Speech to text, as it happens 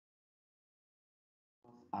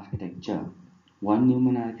architecture, one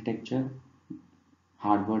Neumann architecture,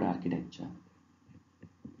 Harvard architecture.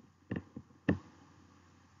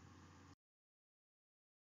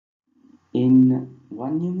 In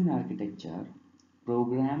one Neumann architecture,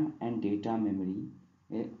 program and data memory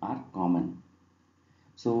are common.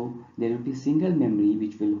 So there will be single memory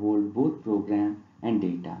which will hold both program and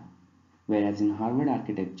data. Whereas in Harvard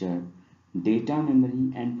architecture, data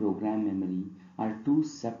memory and program memory are two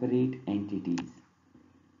separate entities.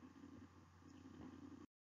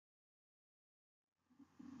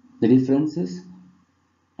 The differences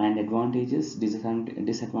and advantages,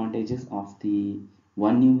 disadvantages of the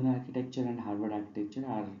one Neumann architecture and Harvard architecture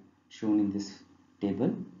are shown in this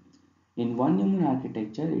table. In one Neumann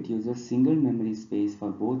architecture, it uses single memory space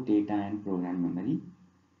for both data and program memory.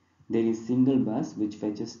 There is single bus which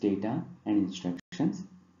fetches data and instructions.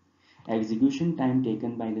 Execution time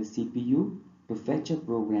taken by the CPU to fetch a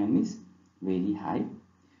program is very high.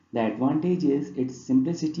 The advantage is its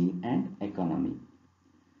simplicity and economy.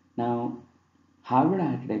 Now, Harvard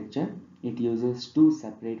architecture, it uses two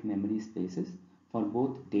separate memory spaces for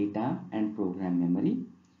both data and program memory.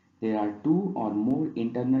 There are two or more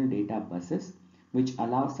internal data buses which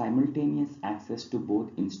allow simultaneous access to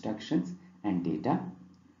both instructions and data.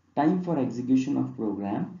 Time for execution of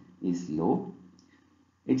program is low.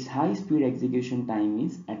 Its high speed execution time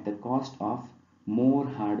is at the cost of more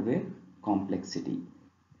hardware complexity.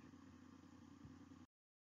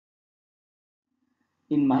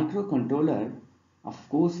 In microcontroller, of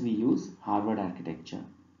course we use Harvard architecture.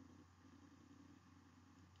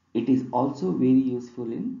 It is also very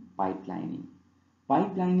useful in pipelining.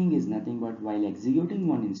 Pipelining is nothing but while executing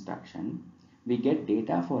one instruction, we get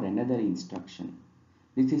data for another instruction.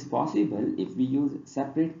 This is possible if we use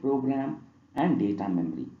separate program and data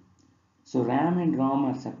memory. So RAM and ROM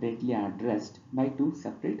are separately addressed by two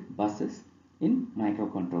separate buses in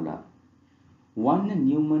microcontroller. One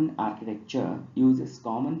Neumann architecture uses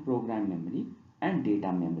common program memory and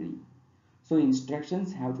data memory. So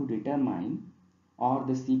instructions have to determine, or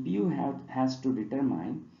the CPU has to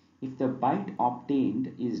determine, if the byte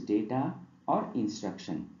obtained is data or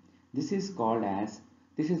instruction. This is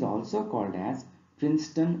also called as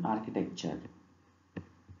Princeton architecture.